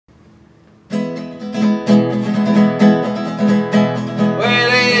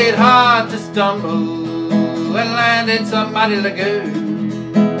stumble and land in some muddy lagoon.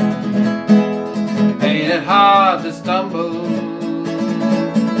 Ain't it hard to stumble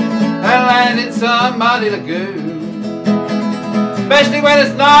and land in some muddy lagoon, especially when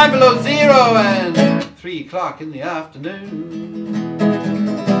it's 9 below zero and 3 o'clock in the afternoon.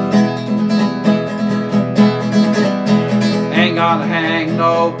 Ain't gonna hang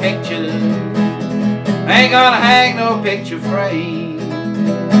no pictures, ain't gonna hang no picture frame,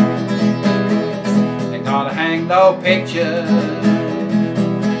 ain't gonna hang no picture,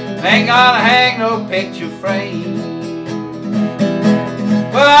 ain't gonna hang no picture frame.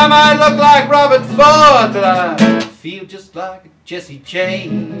 Well, I might look like Robert Ford, but I feel just like Jesse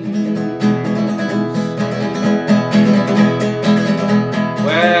James.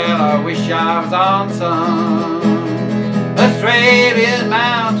 Well, I wish I was on some Australian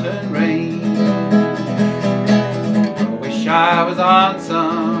mountain range. I wish I was on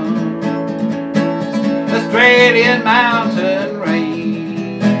some Australian mountain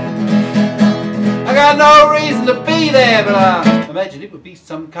range. I got no reason to be there, but I imagine it would be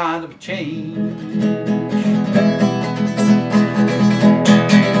some kind of a change.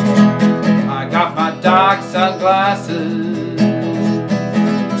 I got my dark sunglasses,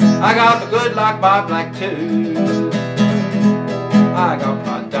 I got the good like my black too. I got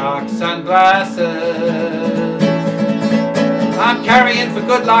my dark sunglasses, I'm carrying for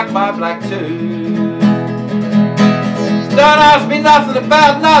good like my black too. Don't ask me nothing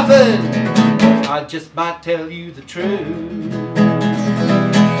about nothing, I just might tell you the truth.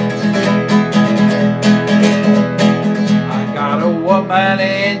 I got a woman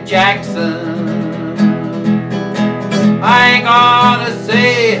in Jackson, I ain't gonna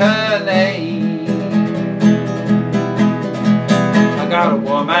say her name. I got a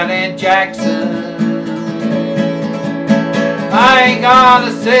woman in Jackson, I ain't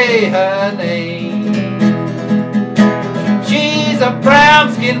gonna say her name. She's a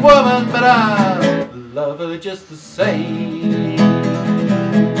brown-skinned woman, but I love her just the same.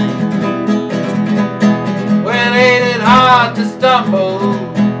 Well, ain't it hard to stumble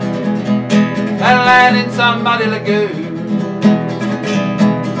and land in some muddy lagoon?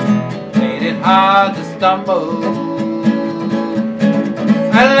 Ain't it hard to stumble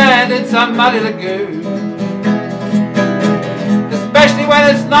and land in some muddy lagoon, especially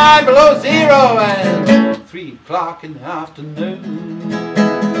when it's 9 below zero and 3 o'clock in the afternoon.